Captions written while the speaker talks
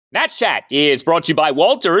Nats Chat is brought to you by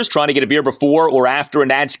Walters. Trying to get a beer before or after a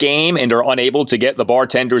Nats game and are unable to get the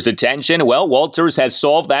bartender's attention? Well, Walters has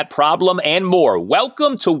solved that problem and more.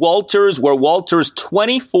 Welcome to Walters, where Walters'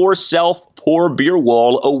 24 self-pour beer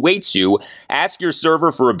wall awaits you. Ask your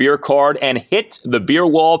server for a beer card and hit the beer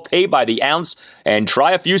wall, pay by the ounce, and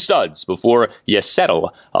try a few suds before you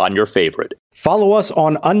settle on your favorite. Follow us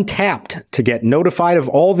on Untapped to get notified of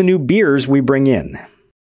all the new beers we bring in.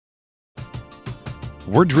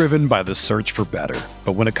 We're driven by the search for better.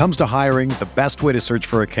 But when it comes to hiring, the best way to search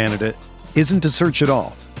for a candidate isn't to search at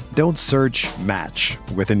all. Don't search, match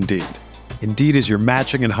with Indeed. Indeed is your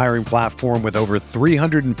matching and hiring platform with over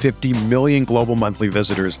 350 million global monthly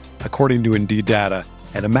visitors, according to Indeed data,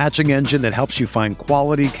 and a matching engine that helps you find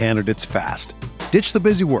quality candidates fast. Ditch the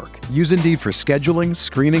busy work. Use Indeed for scheduling,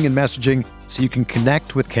 screening, and messaging so you can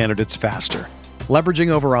connect with candidates faster. Leveraging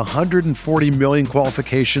over 140 million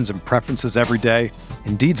qualifications and preferences every day,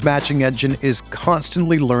 Indeed's matching engine is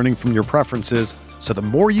constantly learning from your preferences, so the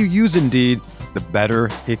more you use Indeed, the better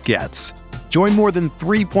it gets. Join more than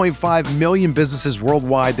 3.5 million businesses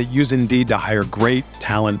worldwide that use Indeed to hire great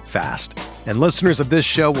talent fast. And listeners of this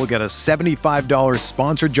show will get a $75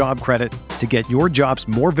 sponsored job credit to get your jobs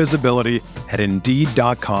more visibility at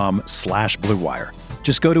Indeed.com/Blue Wire.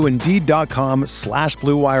 Just go to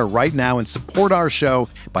Indeed.com/Blue Wire right now and support our show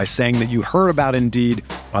by saying that you heard about Indeed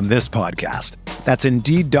on this podcast. That's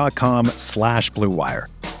Indeed.com/Blue Wire.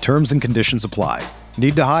 Terms and conditions apply.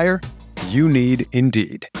 Need to hire? You need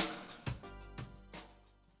Indeed.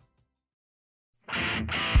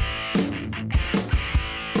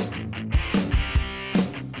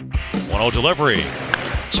 1-0 delivery.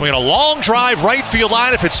 Swinging a long drive, right field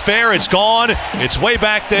line. If it's fair, it's gone. It's way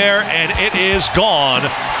back there, and it is gone.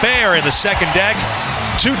 Fair in the second deck.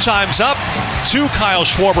 2 times up. 2 Kyle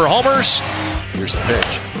Schwarber homers. Here's the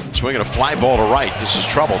pitch. Swinging a fly ball to right. This is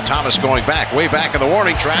trouble. Thomas going back, way back in the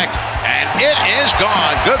warning track, and it is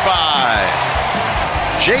gone. Goodbye.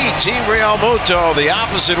 JT Realmuto the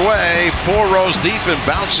opposite way. 4 rows deep and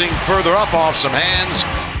bouncing further up off some hands.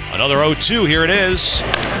 Another 0-2, here it is.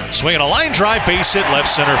 Swinging a line drive, base hit, left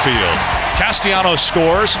center field. Castellanos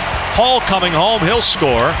scores. Hall coming home, he'll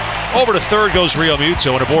score. Over to third goes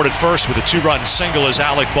Realmuto, and aboard at first with a 2-run single is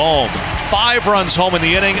Alec Bohm. 5 runs home in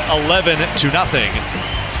the inning, 11-0.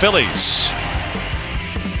 Phillies.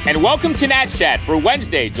 And welcome to Nats Chat for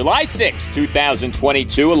Wednesday, July 6,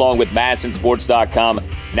 2022, along with MASNsports.com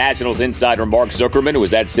Nationals insider Mark Zuckerman, who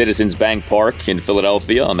was at Citizens Bank Park in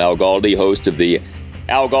Philadelphia. I'm Al Galdi, host of the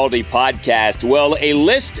Al Galdi podcast. Well, a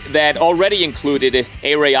list that already included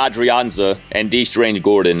Ehire Adrianza and D. Strange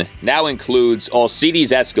Gordon now includes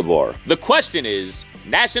Alcides Escobar. The question is,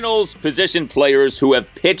 Nationals position players who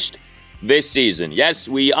have pitched this season. Yes,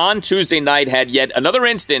 we on Tuesday night had yet another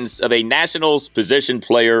instance of a Nationals position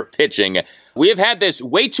player pitching. We have had this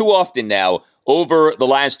way too often now over the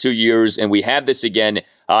last 2 years, and we had this again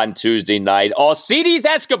on Tuesday night. Alcides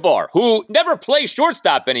Escobar, who never plays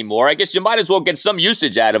shortstop anymore. I guess you might as well get some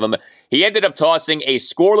usage out of him. He ended up tossing a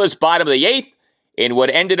scoreless bottom of the 8th in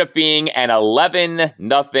what ended up being an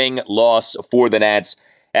 11-0 loss for the Nats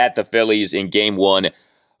at the Phillies in Game 1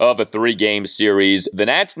 of a 3-game series. The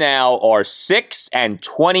Nats now are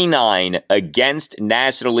 6-29 against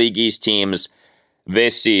National League East teams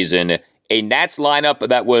this season. A Nats lineup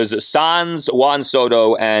that was Sans Juan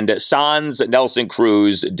Soto and Sans Nelson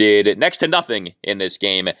Cruz did next to nothing in this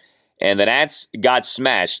game, and the Nats got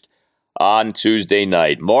smashed on Tuesday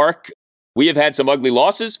night. Mark, we have had some ugly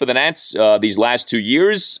losses for the Nats these last 2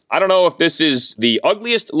 years. I don't know if this is the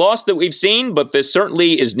ugliest loss that we've seen, but this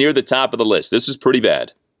certainly is near the top of the list. This is pretty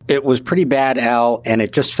bad. It was pretty bad, Al, and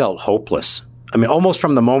it just felt hopeless. I mean, almost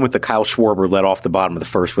from the moment that Kyle Schwarber led off the bottom of the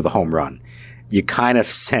first with a home run, you kind of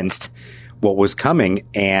sensed what was coming,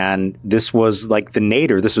 and this was like the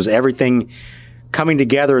nadir. This was everything coming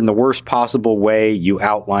together in the worst possible way. You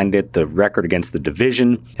outlined it. The record against the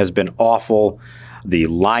division has been awful. The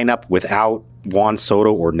lineup without Juan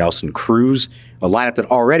Soto or Nelson Cruz, a lineup that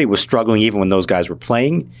already was struggling even when those guys were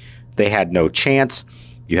playing, they had no chance.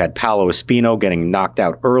 You had Paolo Espino getting knocked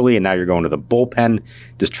out early, and now you're going to the bullpen,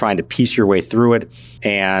 just trying to piece your way through it.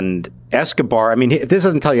 And Escobar, I mean, if this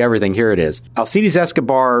doesn't tell you everything, here it is. Alcides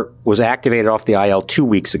Escobar was activated off the IL 2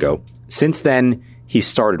 weeks ago. Since then, he's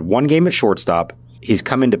started 1 game at shortstop. He's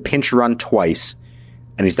come into pinch run twice,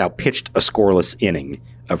 and he's now pitched a scoreless inning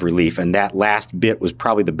of relief. And that last bit was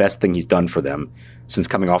probably the best thing he's done for them since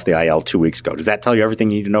coming off the IL 2 weeks ago. Does that tell you everything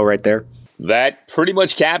you need to know right there? That pretty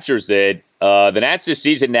much captures it. The Nats this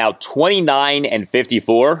season now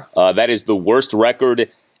 29-54. That is the worst record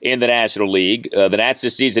in the National League. The Nats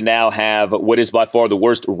this season now have what is by far the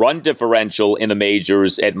worst run differential in the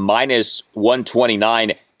majors at minus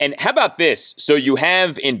 129. And how about this? So you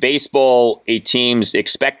have in baseball a team's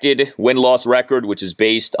expected win-loss record, which is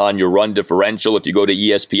based on your run differential. If you go to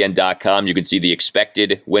ESPN.com, you can see the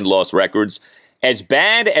expected win-loss records. As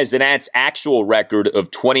bad as the Nats' actual record of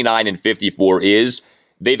 29-54 is,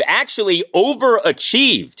 they've actually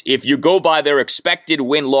overachieved if you go by their expected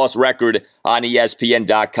win-loss record on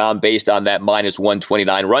ESPN.com based on that minus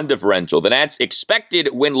 129 run differential. The Nats' expected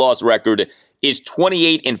win-loss record is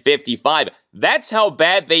 28-55. That's how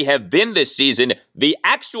bad they have been this season. The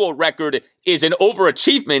actual record is an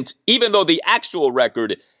overachievement, even though the actual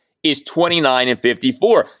record is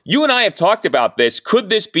 29-54. You and I have talked about this. Could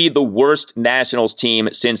this be the worst Nationals team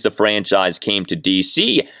since the franchise came to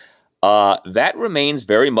D.C.? That remains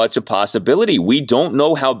very much a possibility. We don't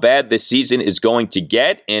know how bad this season is going to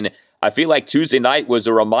get, and I feel like Tuesday night was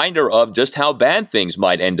a reminder of just how bad things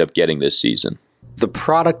might end up getting this season. The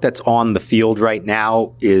product that's on the field right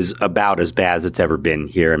now is about as bad as it's ever been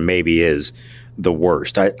here, and maybe is the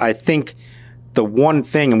worst. I think the one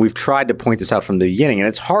thing, and we've tried to point this out from the beginning, and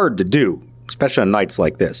it's hard to do, especially on nights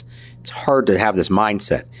like this, it's hard to have this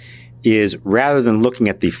mindset, is rather than looking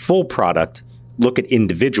at the full product, look at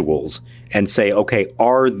individuals and say, okay,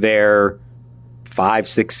 are there 5,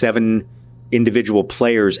 6, 7 individual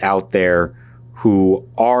players out there who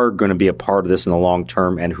are going to be a part of this in the long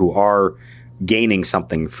term and who are gaining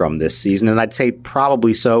something from this season? And I'd say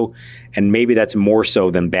probably so. And maybe that's more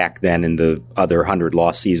so than back then in the other 100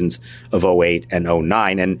 loss seasons of 08 and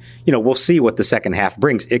 09. And, we'll see what the second half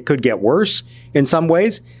brings. It could get worse in some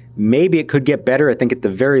ways. Maybe it could get better. I think at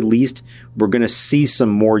the very least, we're going to see some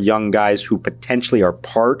more young guys who potentially are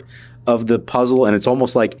part of the puzzle. And it's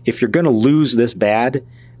almost like if you're going to lose this bad,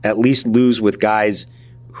 at least lose with guys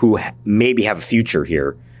who maybe have a future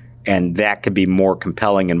here. And that could be more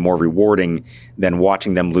compelling and more rewarding than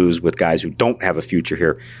watching them lose with guys who don't have a future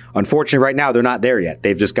here. Unfortunately, right now, they're not there yet.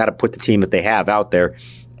 They've just got to put the team that they have out there.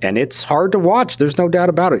 And it's hard to watch. There's no doubt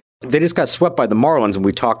about it. They just got swept by the Marlins, and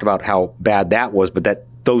we talked about how bad that was, but that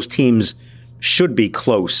those teams should be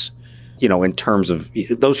close, in terms of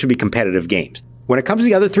those should be competitive games. When it comes to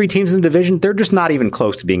the other 3 teams in the division, they're just not even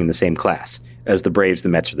close to being in the same class as the Braves, the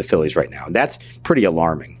Mets, or the Phillies right now. And that's pretty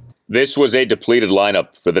alarming. This was a depleted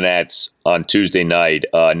lineup for the Nats on Tuesday night.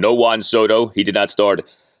 No Juan Soto. He did not start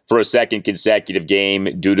for a second consecutive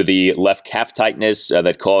game due to the left calf tightness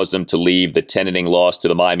that caused him to leave the 10-inning loss to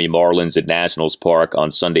the Miami Marlins at Nationals Park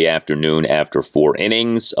on Sunday afternoon after 4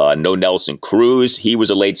 innings. No Nelson Cruz. He was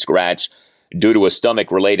a late scratch due to a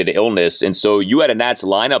stomach-related illness. And so you had a Nats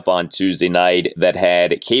lineup on Tuesday night that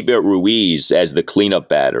had Keibert Ruiz as the cleanup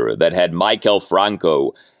batter, that had Maikel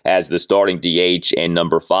Franco as the starting DH and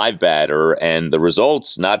number 5 batter, and the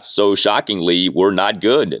results, not so shockingly, were not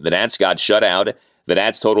good. The Nats got shut out. The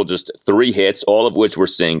Nats totaled just 3 hits, all of which were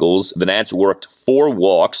singles. The Nats worked 4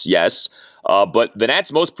 walks, yes, but the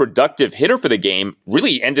Nats' most productive hitter for the game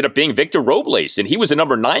really ended up being Victor Robles, and he was a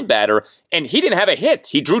number 9 batter, and he didn't have a hit.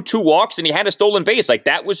 He drew 2 walks, and he had a stolen base. Like,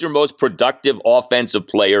 that was your most productive offensive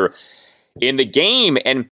player in the game.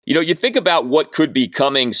 And, you think about what could be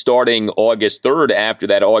coming starting August 3rd after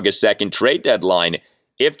that August 2nd trade deadline.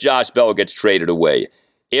 If Josh Bell gets traded away,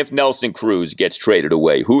 if Nelson Cruz gets traded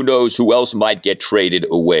away, who knows who else might get traded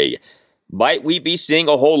away? Might we be seeing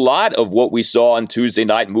a whole lot of what we saw on Tuesday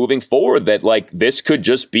night moving forward, that this could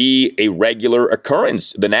just be a regular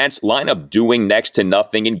occurrence? The Nats lineup doing next to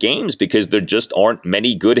nothing in games because there just aren't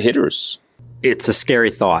many good hitters. It's a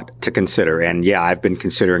scary thought to consider. And yeah, I've been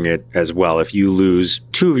considering it as well. If you lose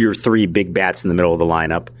 2 of your 3 big bats in the middle of the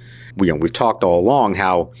lineup, we've talked all along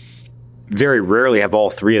how very rarely have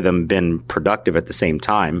all 3 of them been productive at the same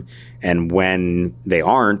time. And when they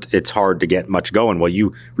aren't, it's hard to get much going. Well,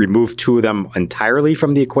 you remove 2 of them entirely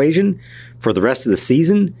from the equation for the rest of the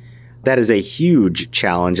season. That is a huge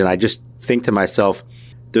challenge. And I just think to myself,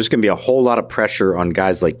 there's going to be a whole lot of pressure on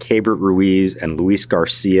guys like Keibert Ruiz and Luis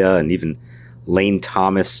Garcia and even Lane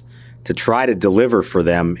Thomas to try to deliver for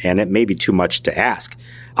them, and it may be too much to ask.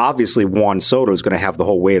 Obviously, Juan Soto is going to have the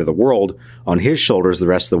whole weight of the world on his shoulders the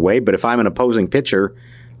rest of the way, but if I'm an opposing pitcher,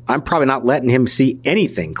 I'm probably not letting him see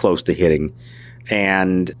anything close to hitting,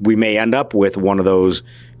 and we may end up with one of those,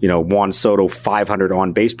 Juan Soto 500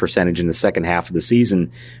 on-base percentage in the second half of the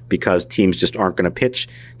season because teams just aren't going to pitch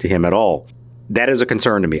to him at all. That is a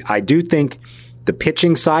concern to me. I do think the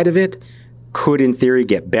pitching side of it could, in theory,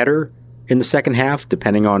 get better in the second half,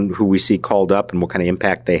 depending on who we see called up and what kind of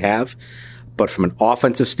impact they have. But from an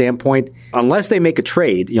offensive standpoint, unless they make a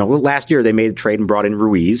trade, last year they made a trade and brought in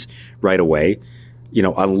Ruiz right away.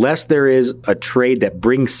 unless there is a trade that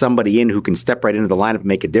brings somebody in who can step right into the lineup and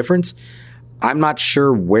make a difference, I'm not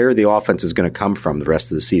sure where the offense is going to come from the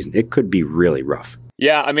rest of the season. It could be really rough.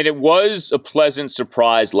 Yeah, I mean, it was a pleasant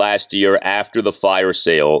surprise last year after the fire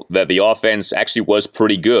sale that the offense actually was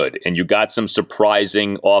pretty good. And you got some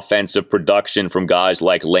surprising offensive production from guys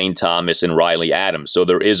like Lane Thomas and Riley Adams. So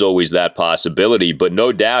there is always that possibility. But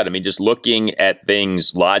no doubt, I mean, just looking at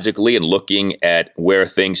things logically and looking at where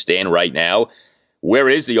things stand right now, where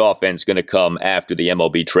is the offense going to come after the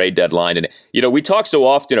MLB trade deadline? And, we talk so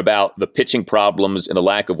often about the pitching problems and the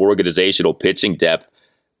lack of organizational pitching depth.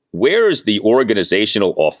 Where is the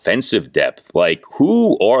organizational offensive depth? Like,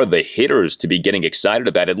 who are the hitters to be getting excited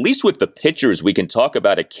about? At least with the pitchers, we can talk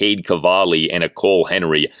about a Cade Cavalli and a Cole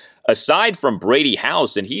Henry. Aside from Brady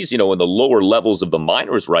House, and he's, in the lower levels of the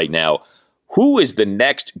minors right now, who is the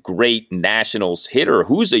next great Nationals hitter?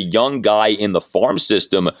 Who's a young guy in the farm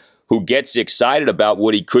system who gets excited about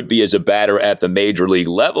what he could be as a batter at the major league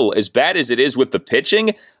level? As bad as it is with the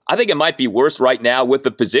pitching, I think it might be worse right now with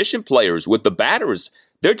the position players, with the batters.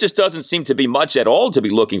 There just doesn't seem to be much at all to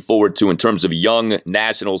be looking forward to in terms of young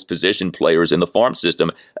Nationals position players in the farm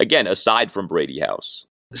system, again, aside from Brady House.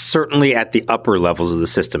 Certainly at the upper levels of the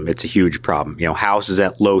system, it's a huge problem. House is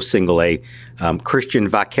at low single A. Christian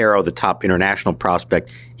Vaquero, the top international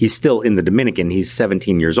prospect, he's still in the Dominican. He's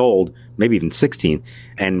 17 years old, maybe even 16,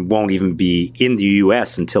 and won't even be in the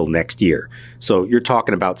U.S. until next year. So you're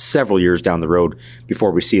talking about several years down the road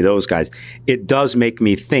before we see those guys. It does make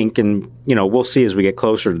me think, and, we'll see as we get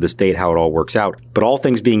closer to this date how it all works out. But all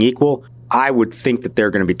things being equal, I would think that they're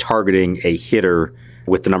going to be targeting a hitter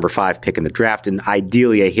with the number 5 pick in the draft, and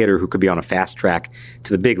ideally a hitter who could be on a fast track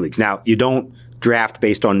to the big leagues. Now, you don't draft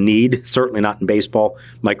based on need, certainly not in baseball.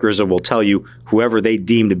 Mike Rizzo will tell you whoever they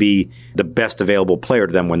deem to be the best available player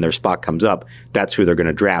to them when their spot comes up, that's who they're going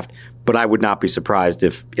to draft. But I would not be surprised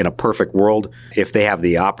if, in a perfect world, if they have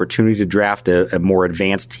the opportunity to draft a more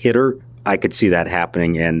advanced hitter, I could see that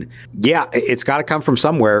happening. And yeah, it's got to come from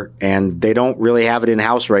somewhere, and they don't really have it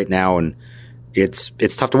in-house right now, and it's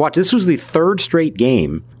tough to watch. This was the third straight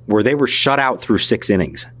game where they were shut out through 6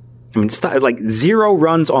 innings. I mean, it's like 0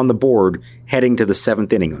 runs on the board heading to the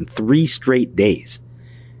 7th inning on 3 straight days.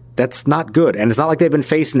 That's not good. And it's not like they've been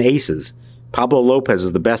facing aces. Pablo Lopez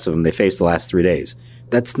is the best of them they faced the last 3 days.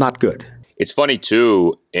 That's not good. It's funny,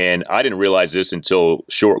 too, and I didn't realize this until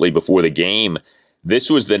shortly before the game.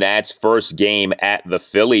 This was the Nats' first game at the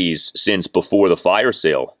Phillies since before the fire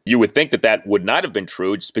sale. You would think that would not have been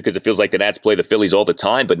true just because it feels like the Nats play the Phillies all the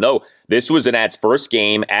time. But no, this was the Nats' first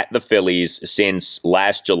game at the Phillies since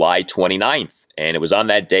last July 29th. And it was on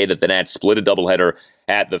that day that the Nats split a doubleheader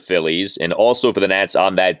at the Phillies. And also for the Nats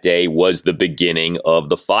on that day was the beginning of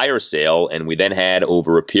the fire sale. And we then had,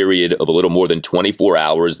 over a period of a little more than 24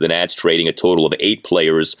 hours, the Nats trading a total of 8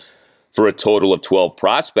 players for a total of 12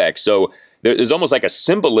 prospects. So there's almost like a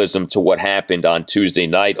symbolism to what happened on Tuesday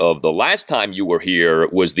night of the last time you were here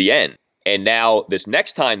was the end. And now this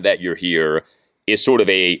next time that you're here is sort of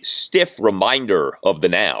a stiff reminder of the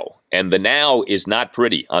now. And the now is not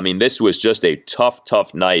pretty. I mean, this was just a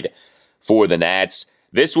tough night for the Nats.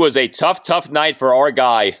 This was a tough night for our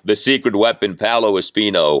guy, the secret weapon, Paolo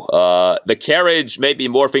Espino. The carriage may be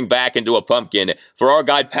morphing back into a pumpkin for our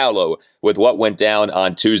guy, Paolo, with what went down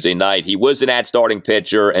on Tuesday night. He was the Nats starting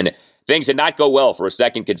pitcher, and things did not go well for a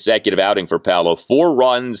second consecutive outing for Paolo. 4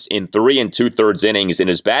 runs in 3 2/3 innings, and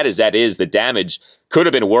as bad as that is, the damage could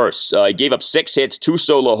have been worse. He gave up 6 hits, 2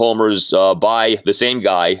 solo homers by the same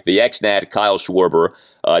guy, the ex-Nat Kyle Schwarber,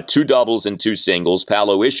 2 doubles and 2 singles.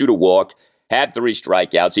 Paolo issued a walk, had 3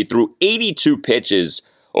 strikeouts. He threw 82 pitches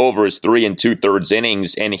over his 3 2/3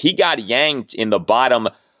 innings, and he got yanked in the bottom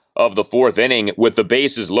of the 4th inning with the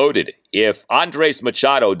bases loaded. If Andres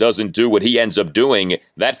Machado doesn't do what he ends up doing,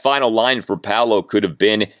 that final line for Paolo could have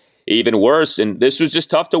been even worse. And this was just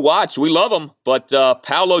tough to watch. We love him, but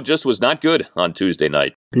Paolo just was not good on Tuesday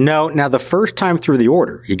night. No, now the first time through the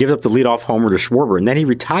order, he gives up the leadoff homer to Schwarber, and then he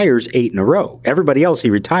retires 8 in a row. Everybody else he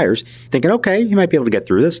retires, thinking, okay, he might be able to get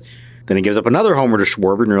through this. Then he gives up another homer to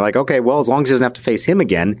Schwarber, and you're like, okay, well, as long as he doesn't have to face him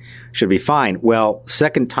again, should be fine. Well,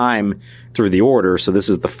 second time through the order, so this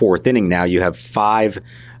is the 4th inning now, you have 5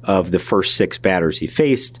 of the first 6 batters he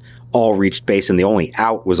faced, all reached base, and the only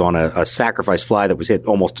out was on a sacrifice fly that was hit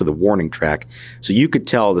almost to the warning track. So you could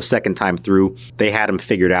tell the second time through, they had him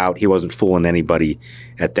figured out. He wasn't fooling anybody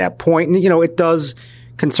at that point. And, it does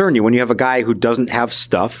concern you when you have a guy who doesn't have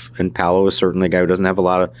stuff, and Paolo is certainly a guy who doesn't have a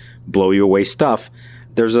lot of blow-you-away stuff.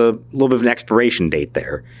 There's a little bit of an expiration date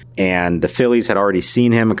there. And the Phillies had already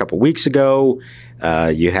seen him a couple weeks ago.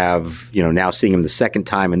 You have, now seeing him the second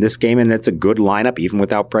time in this game, and it's a good lineup, even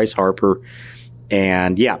without Bryce Harper.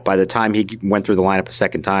 And yeah, by the time he went through the lineup a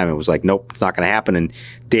second time, it was like, nope, it's not going to happen. And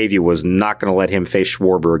Davey was not going to let him face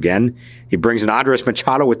Schwarber again. He brings in Andres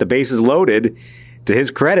Machado with the bases loaded. To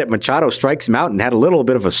his credit, Machado strikes him out and had a little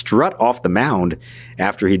bit of a strut off the mound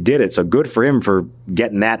after he did it. So good for him for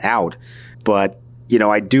getting that out. But,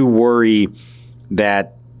 I do worry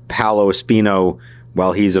that Paolo Espino,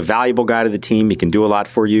 while he's a valuable guy to the team, he can do a lot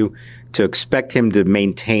for you, to expect him to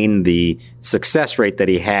maintain the success rate that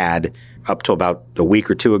he had up to about a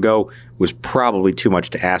week or two ago was probably too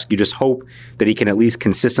much to ask. You just hope that he can at least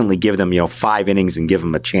consistently give them, 5 innings and give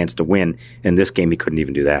them a chance to win. In this game, he couldn't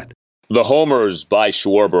even do that. The homers by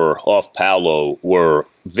Schwarber off Paolo were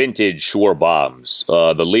vintage Schwarber bombs.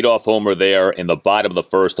 The leadoff homer there in the bottom of the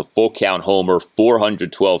first, a full count homer,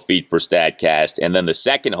 412 feet per Statcast. And then the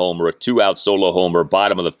second homer, a 2-out solo homer,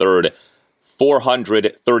 bottom of the third,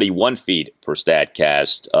 431 feet per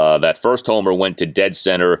Statcast. That first homer went to dead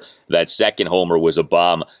center. That second homer was a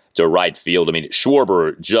bomb to right field. I mean,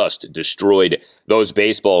 Schwarber just destroyed those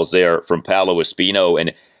baseballs there from Paolo Espino.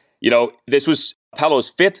 And, this was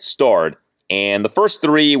Paolo's 5th start, and the first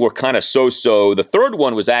 3 were kind of so-so. The third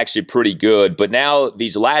one was actually pretty good, but now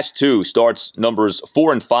these last 2 starts, numbers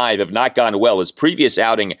 4 and 5, have not gone well. His previous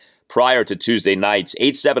outing prior to Tuesday night's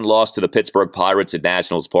 8-7 loss to the Pittsburgh Pirates at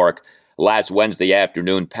Nationals Park last Wednesday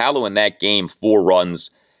afternoon. Paolo in that game, 4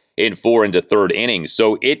 runs in 4 into third innings.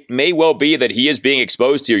 So it may well be that he is being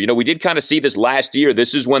exposed here. We did kind of see this last year.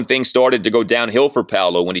 This is when things started to go downhill for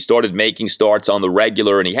Paolo, when he started making starts on the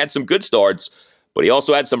regular, and he had some good starts, but he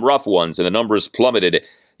also had some rough ones, and the numbers plummeted.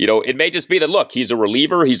 It may just be that, look, he's a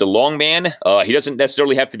reliever, he's a long man. He doesn't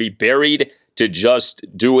necessarily have to be buried to just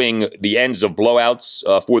doing the ends of blowouts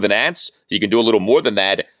for the Nats. He can do a little more than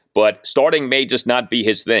that, but starting may just not be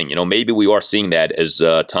his thing. Maybe we are seeing that as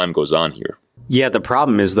time goes on here. Yeah, the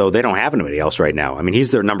problem is, though, they don't have anybody else right now. I mean,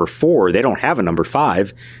 he's their number 4. They don't have a number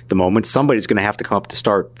 5 at the moment. Somebody's going to have to come up to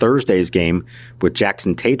start Thursday's game with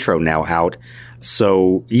Jackson Tatro now out.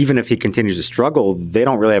 So even if he continues to struggle, they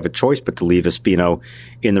don't really have a choice but to leave Espino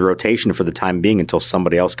in the rotation for the time being until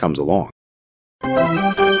somebody else comes along.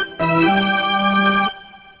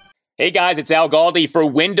 Hey guys, it's Al Galdi for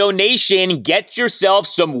Window Nation. Get yourself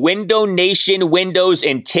some Window Nation windows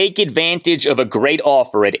and take advantage of a great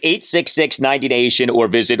offer at 866-90Nation or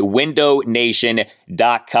visit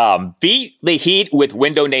windownation.com. Beat the heat with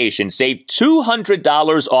Window Nation. Save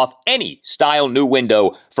 $200 off any style new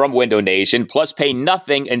window from Window Nation, plus pay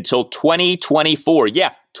nothing until 2024.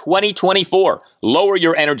 Yeah, 2024. Lower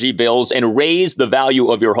your energy bills and raise the value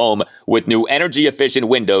of your home with new energy-efficient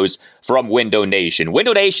windows from Window Nation.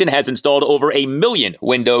 Window Nation has installed over 1 million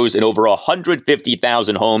windows in over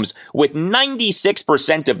 150,000 homes, with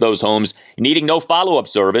 96% of those homes needing no follow-up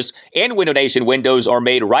service. And Window Nation windows are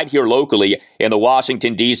made right here locally in the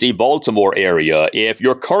Washington, D.C., Baltimore area. If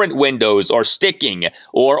your current windows are sticking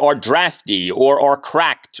or are drafty or are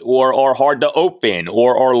cracked or are hard to open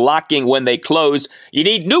or are locking when they close, you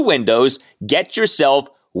need new windows. Get yourself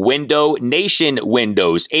Window Nation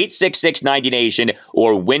windows, 866-90Nation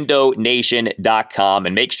or windownation.com,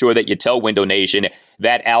 and make sure that you tell Window Nation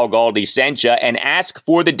that Al Galdi sent you and ask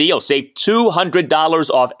for the deal. Save $200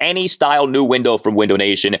 off any style new window from Window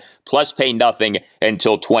Nation, plus pay nothing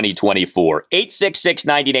until 2024.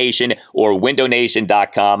 866-90Nation or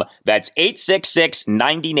windownation.com. That's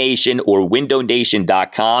 866-90Nation or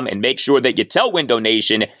windownation.com, and make sure that you tell Window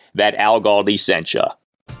Nation that Al Galdi sent you.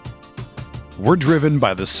 We're driven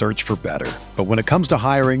by the search for better. But when it comes to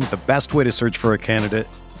hiring, the best way to search for a candidate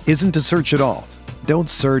isn't to search at all.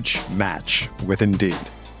 Don't search, match with Indeed.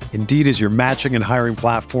 Indeed is your matching and hiring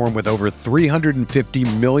platform with over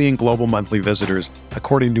 350 million global monthly visitors,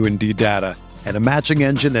 according to Indeed data, and a matching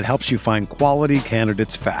engine that helps you find quality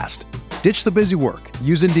candidates fast. Ditch the busy work.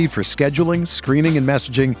 Use Indeed for scheduling, screening, and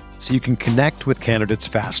messaging so you can connect with candidates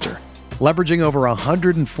faster. Leveraging over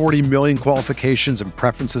 140 million qualifications and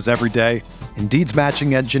preferences every day, Indeed's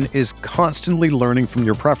matching engine is constantly learning from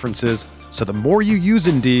your preferences, so the more you use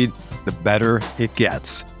Indeed, the better it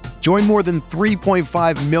gets. Join more than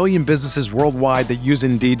 3.5 million businesses worldwide that use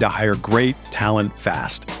Indeed to hire great talent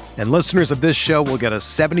fast. And listeners of this show will get a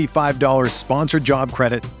 $75 sponsored job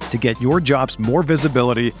credit to get your jobs more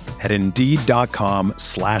visibility at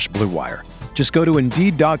Indeed.com/Blue Wire. Just go to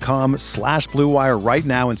Indeed.com/Blue Wire right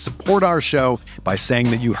now and support our show by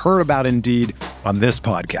saying that you heard about Indeed on this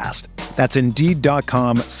podcast. That's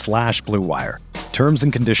Indeed.com/Blue Wire. Terms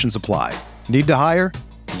and conditions apply. Need to hire?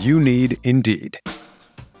 You need Indeed.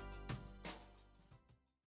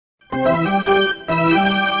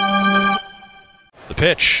 The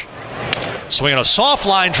pitch. Swinging a soft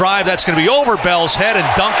line drive. That's going to be over Bell's head and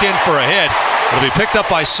dunk in for a hit. It'll be picked up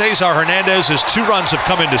by Cesar Hernandez as 2 runs have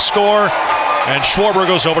come in to score, and Schwarber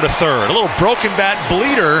goes over to third. A little broken bat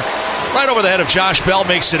bleeder right over the head of Josh Bell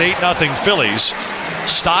makes it 8-0 Phillies.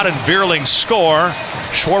 Stott and Vierling score.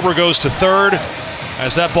 Schwarber goes to third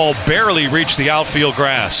as that ball barely reached the outfield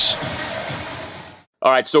grass.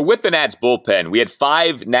 All right, so with the Nats bullpen, we had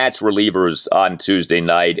 5 Nats relievers on Tuesday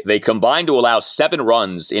night. They combined to allow 7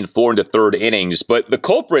 runs in 4 1/3 innings, but the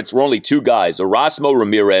culprits were only 2 guys, Erasmo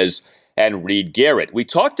Ramirez and Reed Garrett. We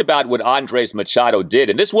talked about what Andres Machado did,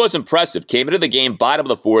 and this was impressive. Came into the game, bottom of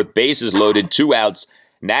the 4th, bases loaded, 2 outs,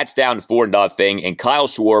 Nats down 4-0, and Kyle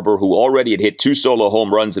Schwarber, who already had hit 2 solo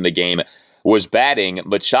home runs in the game, was batting.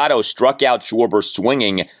 Machado struck out Schwarber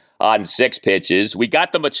swinging on 6 pitches. We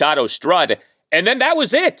got the Machado strut, and then that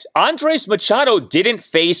was it. Andres Machado didn't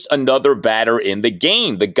face another batter in the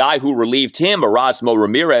game. The guy who relieved him, Erasmo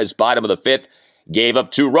Ramirez, bottom of the 5th, gave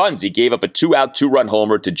up 2 runs. He gave up a 2-out, 2-run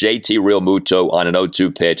homer to JT Realmuto on an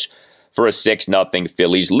 0-2 pitch for a 6-0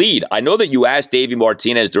 Phillies lead. I know that you asked Davey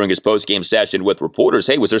Martinez during his postgame session with reporters,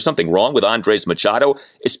 hey, was there something wrong with Andres Machado?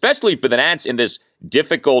 Especially for the Nats in this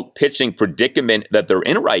difficult pitching predicament that they're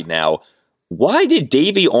in right now. Why did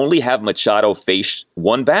Davey only have Machado face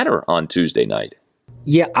 1 batter on Tuesday night?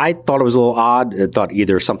 Yeah, I thought it was a little odd. I thought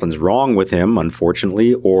either something's wrong with him,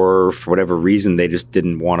 unfortunately, or for whatever reason, they just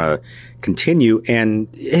didn't want to continue. And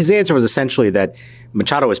his answer was essentially that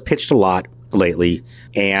Machado has pitched a lot lately,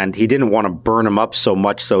 and he didn't want to burn him up so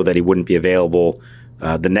much so that he wouldn't be available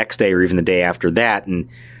the next day or even the day after that. And,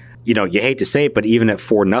 you know, you hate to say it, but even at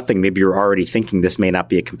 4-0, maybe you're already thinking this may not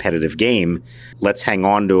be a competitive game. Let's hang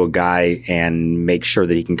on to a guy and make sure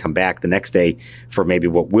that he can come back the next day for maybe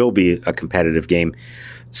what will be a competitive game.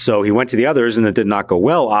 So he went to the others, and it did not go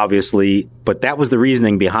well, obviously, but that was the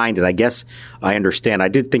reasoning behind it. I guess I understand. I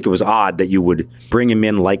did think it was odd that you would bring him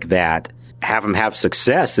in like that, have him have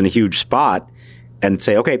success in a huge spot, and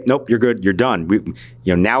say, okay, nope, you're good, you're done.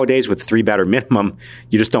 Nowadays with the 3-batter minimum,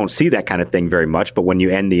 you just don't see that kind of thing very much. But when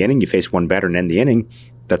you end the inning, you face 1 batter and end the inning,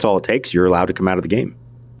 that's all it takes. You're allowed to come out of the game.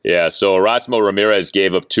 Yeah, so Erasmo Ramirez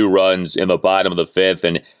gave up 2 runs in the bottom of the 5th,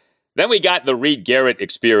 and then we got the Reed Garrett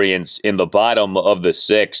experience in the bottom of the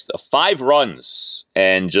 6th. 5 runs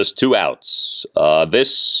and just 2 outs.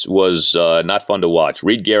 This was not fun to watch.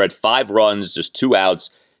 Reed Garrett, 5 runs, just 2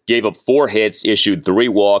 outs. Gave up 4 hits, issued 3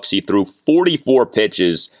 walks. He threw 44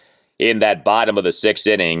 pitches in that bottom of the 6th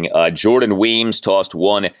inning. Jordan Weems tossed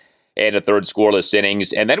 1 1/3 scoreless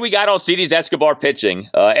innings. And then we got Alcides Escobar pitching.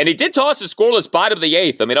 And he did toss a scoreless bottom of the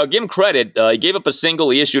 8th. I mean, I'll give him credit. He gave up a single.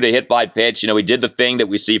 He issued a hit by pitch. He did the thing that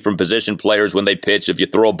we see from position players when they pitch. If you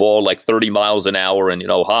throw a ball like 30 miles an hour and,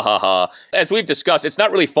 ha, ha, ha. As we've discussed, it's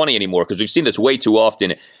not really funny anymore because we've seen this way too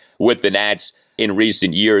often with the Nats in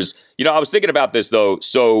recent years. I was thinking about this, though.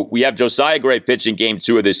 So we have Josiah Gray pitching game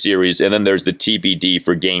 2 of this series, and then there's the TBD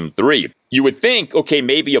for game 3. You would think, okay,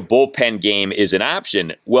 maybe a bullpen game is an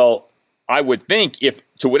option. Well, I would think if,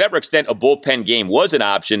 to whatever extent a bullpen game was an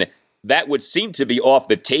option, that would seem to be off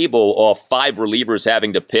the table off 5 relievers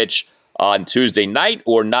having to pitch on Tuesday night,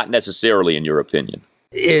 or not necessarily, in your opinion?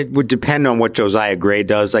 It would depend on what Josiah Gray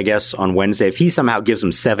does, I guess, on Wednesday. If he somehow gives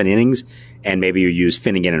them 7 innings and maybe you use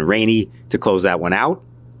Finnegan and Rainey to close that one out,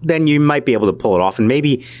 then you might be able to pull it off. And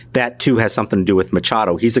maybe that, too, has something to do with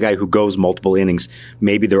Machado. He's a guy who goes multiple innings.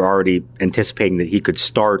 Maybe they're already anticipating that he could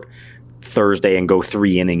start Thursday and go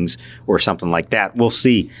 3 innings or something like that. We'll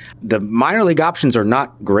see. The minor league options are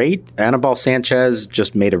not great. Anibal Sanchez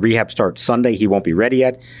just made a rehab start Sunday. He won't be ready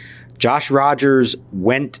yet. Josh Rogers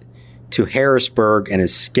went to Harrisburg and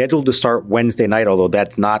is scheduled to start Wednesday night, although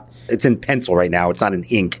it's in pencil right now. It's not in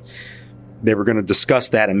ink. They were going to discuss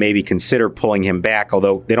that and maybe consider pulling him back,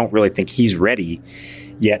 although they don't really think he's ready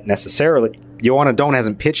yet necessarily. Yoan Adon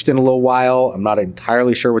hasn't pitched in a little while. I'm not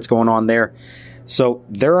entirely sure what's going on there. So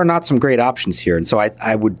there are not some great options here. And so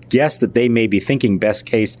I would guess that they may be thinking best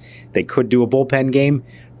case they could do a bullpen game.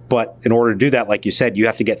 But in order to do that, like you said, you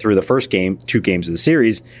have to get through the first 2 games of the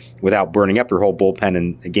series without burning up your whole bullpen.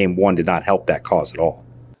 And game 1 did not help that cause at all.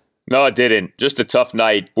 No, it didn't. Just a tough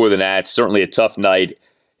night for the Nats. Certainly a tough night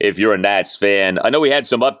if you're a Nats fan. I know we had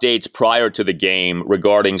some updates prior to the game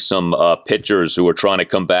regarding some pitchers who were trying to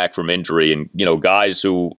come back from injury, and guys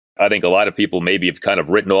who I think a lot of people maybe have kind of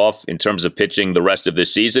written off in terms of pitching the rest of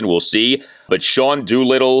this season. We'll see. But Sean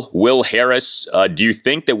Doolittle, Will Harris, do you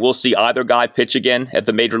think that we'll see either guy pitch again at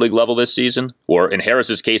the major league level this season, or in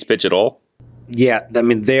Harris's case, pitch at all? Yeah, I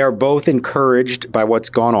mean, they are both encouraged by what's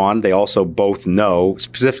gone on. They also both know,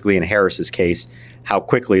 specifically in Harris's case, how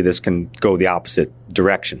quickly this can go the opposite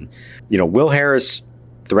direction. Will Harris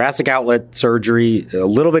thoracic outlet surgery, a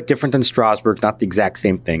little bit different than Strasburg, not the exact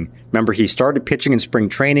same thing. Remember, he started pitching in spring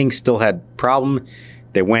training, still had problem.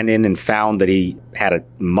 They went in and found that he had a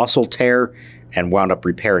muscle tear and wound up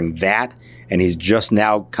repairing that. And he's just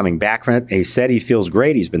now coming back from it. He said he feels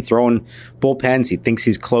great. He's been throwing bullpens. He thinks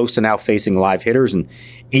he's close to now facing live hitters. And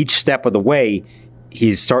each step of the way,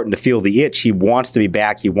 he's starting to feel the itch. He wants to be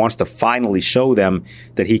back. He wants to finally show them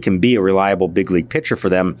that he can be a reliable big league pitcher for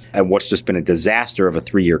them and what's just been a disaster of a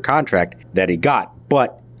 3-year contract that he got.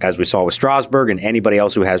 But as we saw with Strasburg and anybody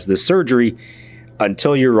else who has this surgery,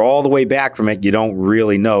 until you're all the way back from it, you don't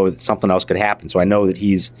really know that something else could happen. So I know that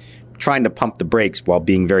he's trying to pump the brakes while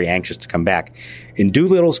being very anxious to come back. In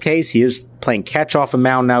Doolittle's case, he is playing catch off a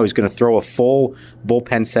mound now. He's going to throw a full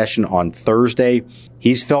bullpen session on Thursday.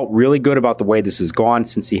 He's felt really good about the way this has gone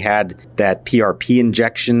since he had that PRP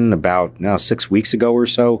injection about 6 weeks ago or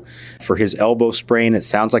so for his elbow sprain. It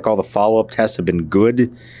sounds like all the follow-up tests have been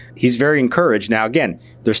good. He's very encouraged. Now, again,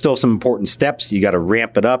 there's still some important steps. You got to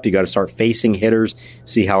ramp it up. You got to start facing hitters,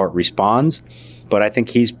 see how it responds. But I think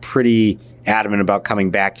he's pretty adamant about coming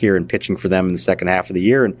back here and pitching for them in the second half of the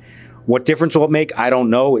year. And what difference will it make? I don't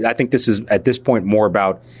know. I think this is, at this point, more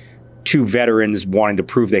about two veterans wanting to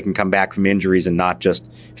prove they can come back from injuries and not just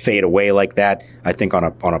fade away like that. I think on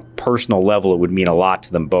a personal level, it would mean a lot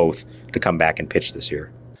to them both to come back and pitch this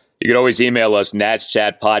year. You can always email us,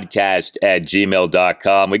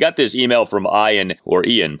 natschatpodcast@gmail.com. We got this email from Ian,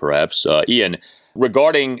 perhaps. Ian,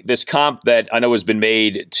 regarding this comp that I know has been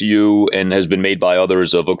made to you and has been made by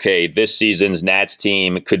others of, okay, this season's Nats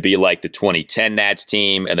team could be like the 2010 Nats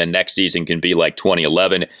team, and then next season can be like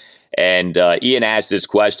 2011. And Ian asked this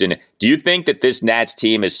question: do you think that this Nats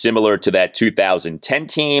team is similar to that 2010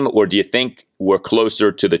 team, or do you think we're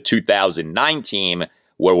closer to the 2009 team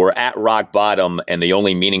where we're at rock bottom and the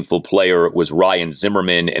only meaningful player was Ryan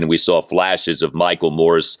Zimmerman and we saw flashes of Michael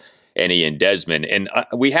Morse and Ian Desmond? And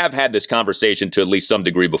we have had this conversation to at least some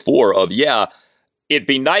degree before of, it'd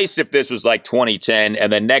be nice if this was like 2010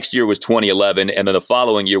 and then next year was 2011 and then the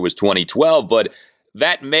following year was 2012, but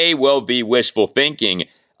that may well be wishful thinking.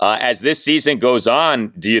 As this season goes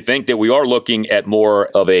on, do you think that we are looking at more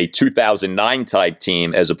of a 2009 type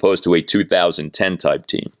team as opposed to a 2010 type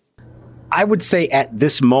team? I would say at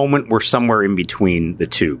this moment, we're somewhere in between the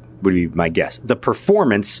two, would be my guess. The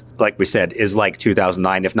performance, like we said, is like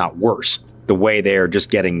 2009, if not worse. The way they are just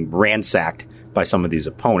getting ransacked by some of these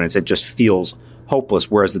opponents, it just feels hopeless.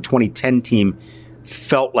 Whereas the 2010 team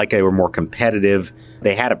felt like they were more competitive.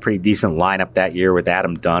 They had a pretty decent lineup that year with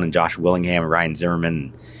Adam Dunn and Josh Willingham and Ryan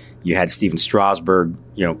Zimmerman. You had Steven Strasburg,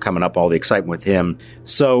 coming up, all the excitement with him.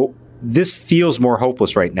 So this feels more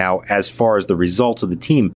hopeless right now as far as the results of the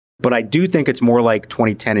team. But I do think it's more like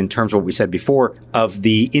 2010 in terms of what we said before of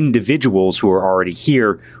the individuals who are already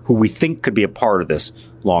here who we think could be a part of this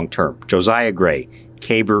long term. Josiah Gray,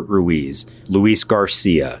 Keibert Ruiz, Luis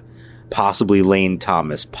Garcia, possibly Lane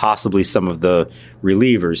Thomas, possibly some of the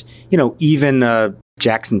relievers. Even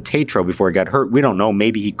Jackson Tatro before he got hurt. We don't know.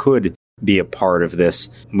 Maybe he could be a part of this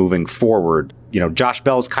moving forward. Josh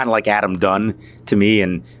Bell's kind of like Adam Dunn to me,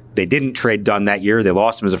 and they didn't trade Dunn that year. They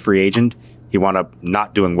lost him as a free agent. He wound up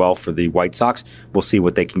not doing well for the White Sox. We'll see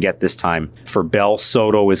what they can get this time. For Bell,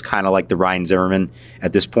 Soto is kind of like the Ryan Zimmerman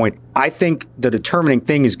at this point. I think the determining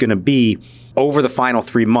thing is going to be, over the final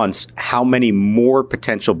 3 months, how many more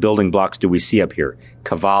potential building blocks do we see up here?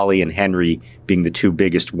 Cavalli and Henry being the two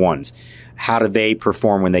biggest ones. How do they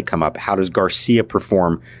perform when they come up? How does Garcia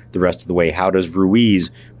perform the rest of the way? How does Ruiz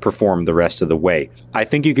perform the rest of the way? I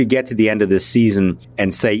think you could get to the end of this season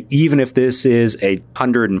and say, even if this is a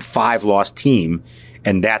 105-loss team,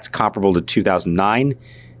 and that's comparable to 2009,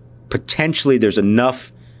 potentially there's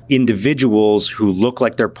enough individuals who look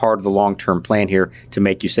like they're part of the long-term plan here to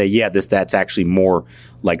make you say, that's actually more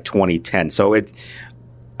like 2010. So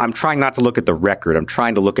I'm trying not to look at the record. I'm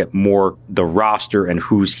trying to look at more the roster and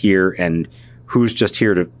who's here and who's just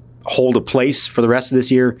here to hold a place for the rest of this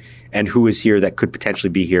year and who is here that could potentially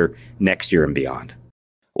be here next year and beyond.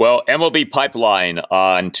 Well, MLB Pipeline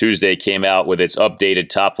on Tuesday came out with its updated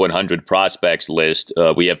top 100 prospects list.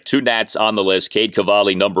 We have two Nats on the list: Cade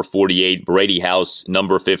Cavalli, number 48, Brady House,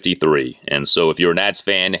 number 53. And so if you're a Nats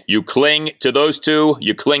fan, you cling to those two,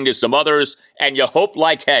 you cling to some others, and you hope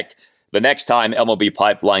like heck the next time MLB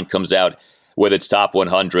Pipeline comes out with its top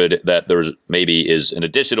 100 that there maybe is an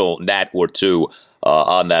additional Nat or two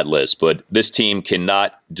on that list. But this team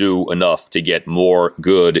cannot do enough to get more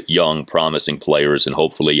good, young, promising players, and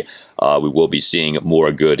hopefully we will be seeing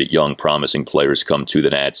more good, young, promising players come to the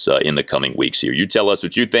Nats in the coming weeks here. You tell us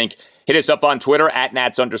what you think. Hit us up on Twitter at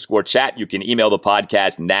Nats_chat. You can email the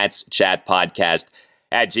podcast, natschatpodcast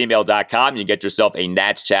gmail.com. You can get yourself a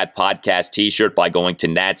Nats Chat Podcast t-shirt by going to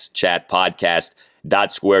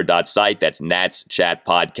natschatpodcast.square.site. That's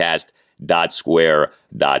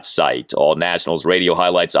natschatpodcast.square.site. All Nationals radio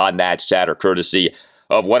highlights on Nats Chat are courtesy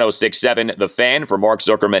of 106.7 The Fan. For Mark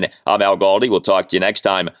Zuckerman, I'm Al Galdi. We'll talk to you next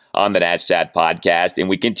time on the Nats Chat Podcast. And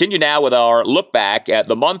we continue now with our look back at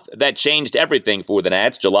the month that changed everything for the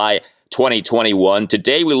Nats, July 2021.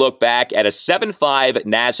 Today we look back at a 7-5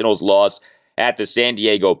 Nationals loss at the San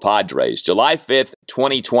Diego Padres, July 5th,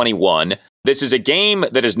 2021. This is a game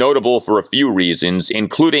that is notable for a few reasons,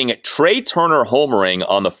 including Trea Turner homering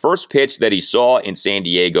on the first pitch that he saw in San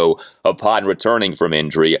Diego upon returning from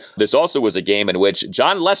injury. This also was a game in which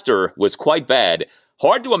Jon Lester was quite bad.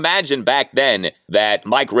 Hard to imagine back then that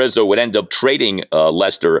Mike Rizzo would end up trading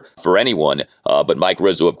Lester for anyone, but Mike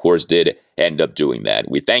Rizzo, of course, did end up doing that.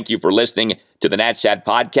 We thank you for listening to the Nats Chat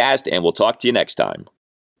Podcast, and we'll talk to you next time.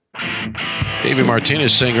 Davey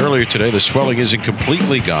Martinez saying earlier today the swelling isn't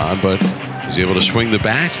completely gone, but he's able to swing the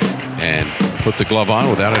bat and put the glove on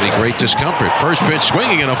without any great discomfort. First pitch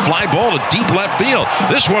swinging and a fly ball to deep left field.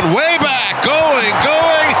 This one way back, going,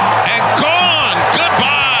 and gone.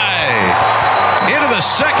 Goodbye. Into the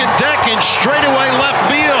second deck and straightaway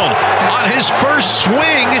left field on his first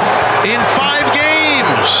swing in 5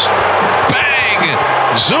 games. Bang!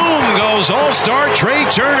 Zoom goes all-star Trea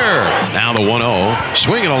Turner. Now the 1-0.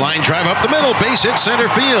 Swinging a line drive up the middle. Base hit center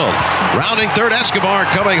field. Rounding third, Escobar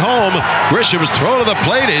coming home. Grisham's throw to the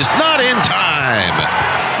plate is not in time.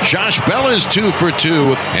 Josh Bell is 2 for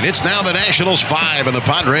 2, and it's now the Nationals 5 and the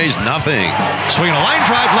Padres nothing. Swinging a line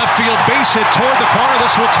drive left field, base hit toward the corner.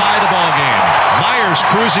 This will tie the ball game. Myers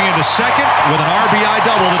cruising into second with an RBI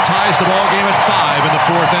double that ties the ball game at 5 in the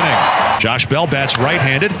 4th inning. Josh Bell bats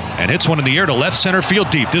right-handed and hits one in the air to left center field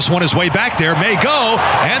deep. This one is way back there, may go,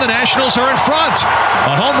 and the Nationals are in front.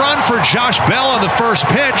 A home run for Josh Bell on the first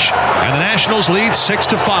pitch, and the Nationals lead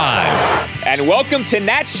 6-5. And welcome to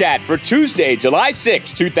Nats Chat for Tuesday, July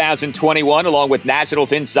 6, 2021, along with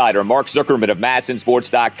Nationals insider Mark Zuckerman of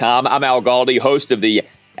MASNsports.com. I'm Al Galdi, host of the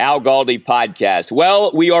Al Galdi Podcast.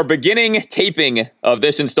 Well, we are beginning taping of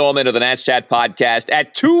this installment of the Nats Chat Podcast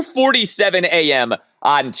at 2:47 a.m.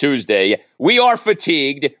 on Tuesday. We are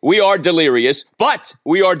fatigued, we are delirious, but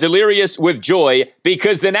we are delirious with joy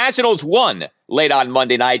because the Nationals won late on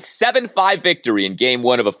Monday night, 7-5 victory in Game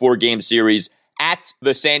 1 of a 4-game series at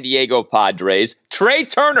the San Diego Padres. Trea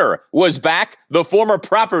Turner was back, the former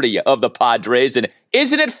property of the Padres. And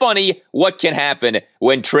isn't it funny what can happen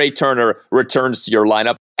when Trea Turner returns to your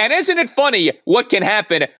lineup? And isn't it funny what can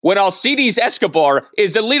happen when Alcides Escobar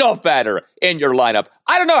is a leadoff batter in your lineup?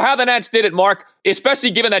 I don't know how the Nats did it, Mark, especially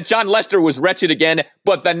given that Jon Lester was wretched again,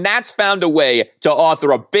 but the Nats found a way to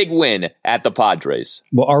author a big win at the Padres.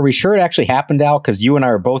 Well, are we sure it actually happened, Al? Because you and I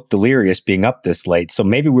are both delirious being up this late, so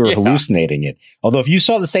maybe we were hallucinating it. Although if you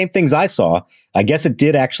saw the same things I saw, I guess it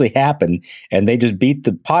did actually happen, and they just beat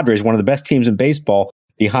the Padres, one of the best teams in baseball,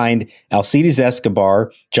 behind Alcides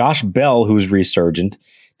Escobar, Josh Bell, who's resurgent,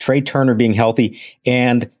 Trea Turner being healthy,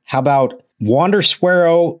 and how about Wander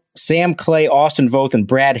Suero, Sam Clay, Austin Voth, and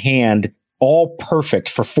Brad Hand, all perfect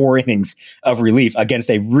for 4 innings of relief against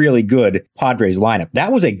a really good Padres lineup.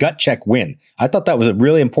 That was a gut check win. I thought that was a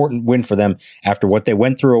really important win for them after what they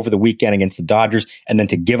went through over the weekend against the Dodgers, and then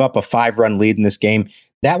to give up a 5-run lead in this game.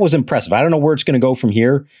 That was impressive. I don't know where it's going to go from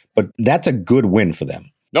here, but that's a good win for them.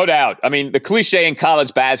 No doubt. I mean, the cliche in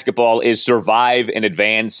college basketball is survive and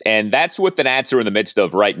advance, and that's what the Nats are in the midst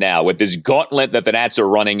of right now with this gauntlet that the Nats are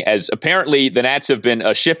running, as apparently the Nats have been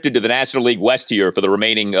shifted to the National League West here for the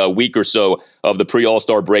remaining week or so of the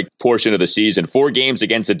pre-All-Star break portion of the season. 4 games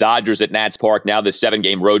against the Dodgers at Nats Park, now the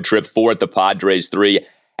 7-game road trip, 4 at the Padres, 3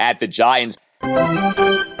 at the Giants.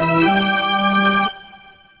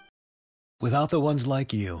 Without the ones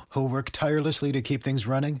like you, who work tirelessly to keep things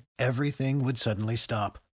running, everything would suddenly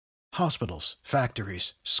stop. Hospitals,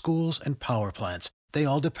 factories, schools, and power plants, they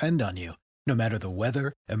all depend on you. No matter the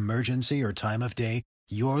weather, emergency, or time of day,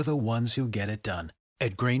 you're the ones who get it done.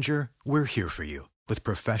 At Grainger, we're here for you with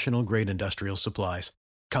professional-grade industrial supplies.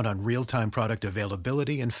 Count on real-time product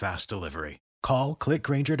availability and fast delivery. Call, click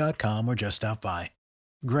Grainger.com, or just stop by.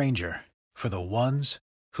 Grainger, for the ones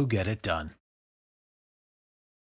who get it done.